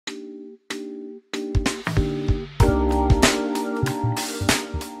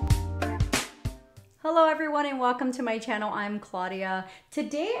Hello everyone and welcome to my channel. I'm Claudia.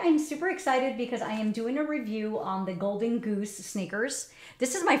 Today I'm super excited because I am doing a review on the Golden Goose sneakers.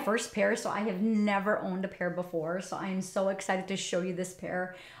 This is my first pair, so I have never owned a pair before, so I'm so excited to show you this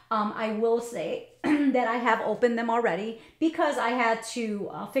pair. I will say that I have opened them already because I had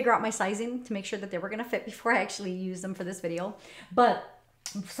to figure out my sizing to make sure that they were going to fit before I actually use them for this video. But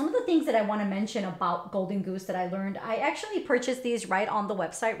some of the things that I want to mention about Golden Goose that I learned, I actually purchased these right on the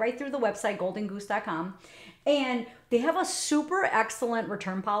website, right through the website, goldengoose.com. And they have a super excellent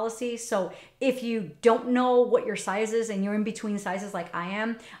return policy. So if you don't know what your size is and you're in between sizes like I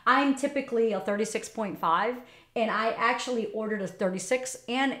am, I'm typically a 36.5. And I actually ordered a 36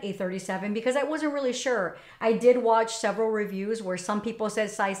 and a 37 because I wasn't really sure. I did watch several reviews where some people said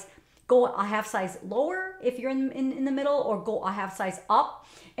go a half size lower if you're in the middle, or go a half size up.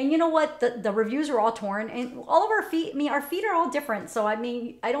 And you know what? The reviews are all torn, and all of our feet, our feet are all different. So I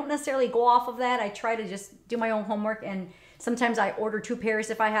mean, I don't necessarily go off of that. I try to just do my own homework, and sometimes I order 2 pairs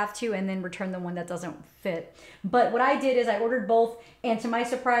if I have to, and then return the one that doesn't fit. But what I did is I ordered both, and to my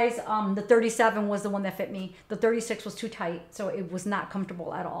surprise, the 37 was the one that fit me. The 36 was too tight, so it was not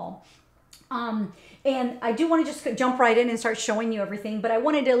comfortable at all. And I do want to just jump right in and start showing you everything, but I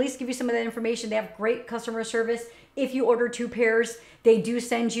wanted to at least give you some of that information. They have great customer service. If you order 2 pairs, they do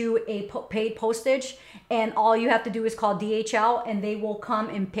send you a paid postage, and all you have to do is call DHL and they will come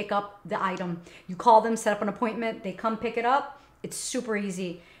and pick up the item. You call them, set up an appointment, they come pick it up. It's super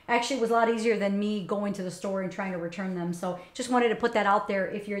easy. Actually, it was a lot easier than me going to the store and trying to return them. So just wanted to put that out there.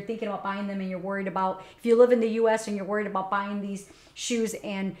 If you're thinking about buying them and you're worried about, if you live in the US and you're worried about buying these shoes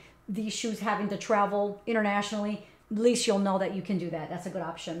and these shoes having to travel internationally, at least you'll know that you can do that. That's a good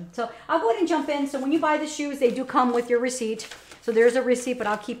option. So I'll go ahead and jump in. So when you buy the shoes, they do come with your receipt. So there's a receipt, but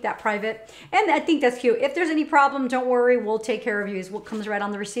I'll keep that private. And I think that's cute. If there's any problem, don't worry. We'll take care of you, is what comes right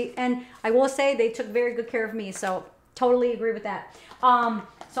on the receipt. And I will say they took very good care of me. So totally agree with that.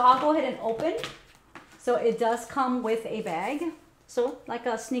 So I'll go ahead and open. So it does come with a bag. So like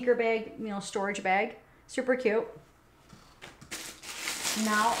a sneaker bag, storage bag. Super cute.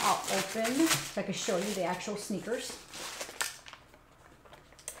 Now I'll open so I can show you the actual sneakers.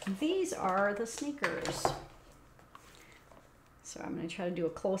 These are the sneakers. So I'm going to try to do a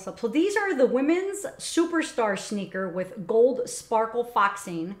close-up. So these are the women's Superstar sneaker with gold sparkle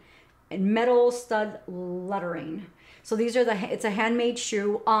foxing and metal stud lettering. So these are it's a handmade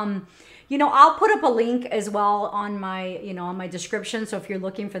shoe. I'll put up a link as well on my, on my description. So if you're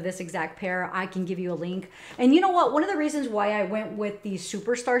looking for this exact pair, I can give you a link. And you know what? One of the reasons why I went with the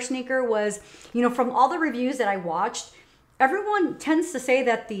Superstar sneaker was, from all the reviews that I watched, everyone tends to say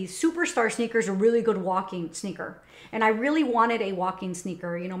that the Superstar sneaker is a really good walking sneaker. And I really wanted a walking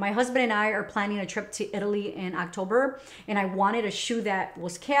sneaker. My husband and I are planning a trip to Italy in October, and I wanted a shoe that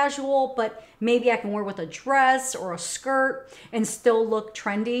was casual, but maybe I can wear with a dress or a skirt and still look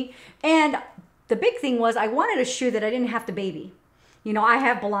trendy. And the big thing was I wanted a shoe that I didn't have to baby. I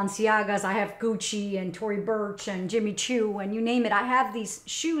have Balenciagas, I have Gucci and Tory Burch and Jimmy Choo, and you name it. I have these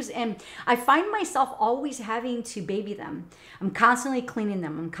shoes, and I find myself always having to baby them. I'm constantly cleaning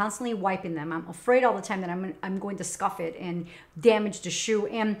them. I'm constantly wiping them. I'm afraid all the time that I'm going to scuff it and damage the shoe.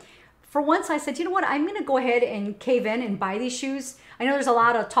 And for once I said, you know what? I'm going to go ahead and cave in and buy these shoes. I know there's a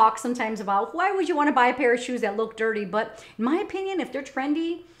lot of talk sometimes about why would you want to buy a pair of shoes that look dirty? But in my opinion, if they're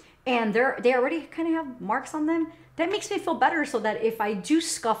trendy and they already kind of have marks on them, that makes me feel better, so that if I do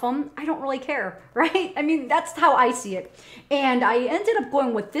scuff them, I don't really care, right? I mean, that's how I see it. And I ended up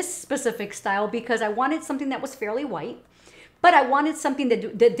going with this specific style because I wanted something that was fairly white, but I wanted something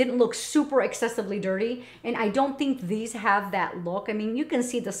that didn't look super excessively dirty. And I don't think these have that look. I mean, you can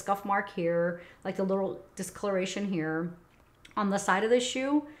see the scuff mark here, like the little discoloration here. On the side of the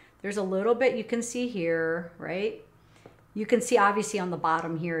shoe, there's a little bit you can see here, right? You can see obviously on the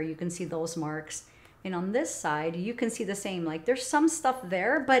bottom here, you can see those marks. And on this side, you can see the same. Like there's some stuff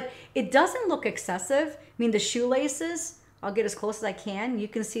there, but it doesn't look excessive. I mean, the shoelaces, I'll get as close as I can. You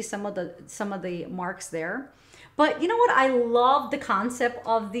can see some of the marks there. But you know what? I love the concept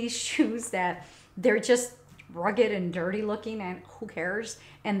of these shoes, that they're just rugged and dirty looking, and who cares,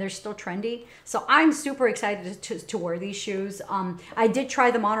 and they're still trendy. So I'm super excited to wear these shoes. I did try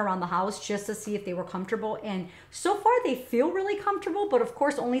them on around the house just to see if they were comfortable, and so far they feel really comfortable, but of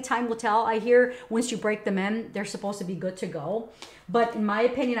course only time will tell. I hear once you break them in, they're supposed to be good to go. But in my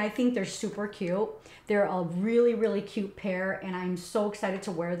opinion, I think they're super cute. They're a really, really cute pair, and I'm so excited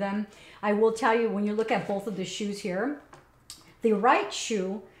to wear them. I will tell you, when you look at both of the shoes here, the right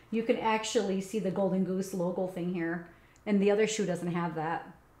shoe, you can actually see the Golden Goose logo thing here, and the other shoe doesn't have that.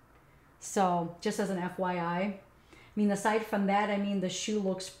 So just as an FYI, I mean, aside from that, I mean, the shoe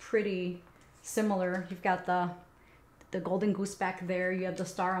looks pretty similar. You've got the golden goose back there. You have the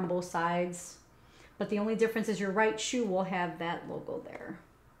star on both sides. But the only difference is your right shoe will have that logo there.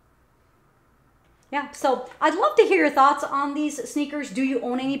 Yeah, so I'd love to hear your thoughts on these sneakers. Do you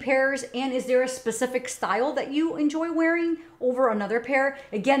own any pairs? And is there a specific style that you enjoy wearing over another pair?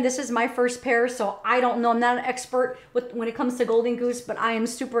 Again, this is my first pair, so I don't know. I'm not an expert when it comes to Golden Goose, but I am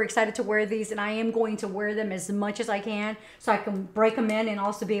super excited to wear these, and I am going to wear them as much as I can so I can break them in and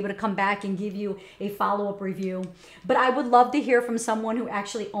also be able to come back and give you a follow-up review. But I would love to hear from someone who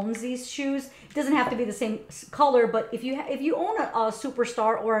actually owns these shoes. It doesn't have to be the same color, but if you own a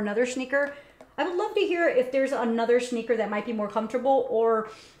Superstar or another sneaker, I would love to hear if there's another sneaker that might be more comfortable, or,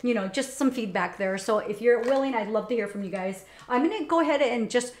 you know, just some feedback there. So if you're willing, I'd love to hear from you guys. I'm going to go ahead and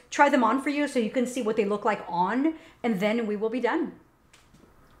just try them on for you so you can see what they look like on, and then we will be done.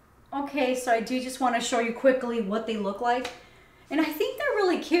 Okay, so I do just want to show you quickly what they look like. And I think they're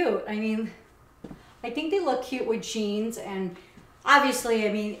really cute. I mean, I think they look cute with jeans, and obviously,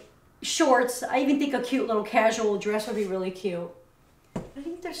 I mean, shorts. I even think a cute little casual dress would be really cute. I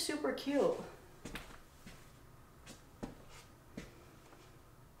think they're super cute.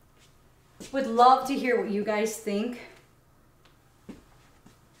 Would love to hear what you guys think.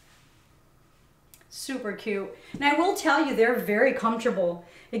 Super cute. And I will tell you, they're very comfortable.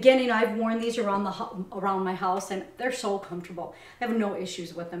 Again, you know, I've worn these around my house, and they're so comfortable. I have no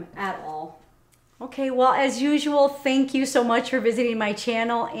issues with them at all. Okay, well, as usual, thank you so much for visiting my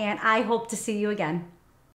channel, and I hope to see you again.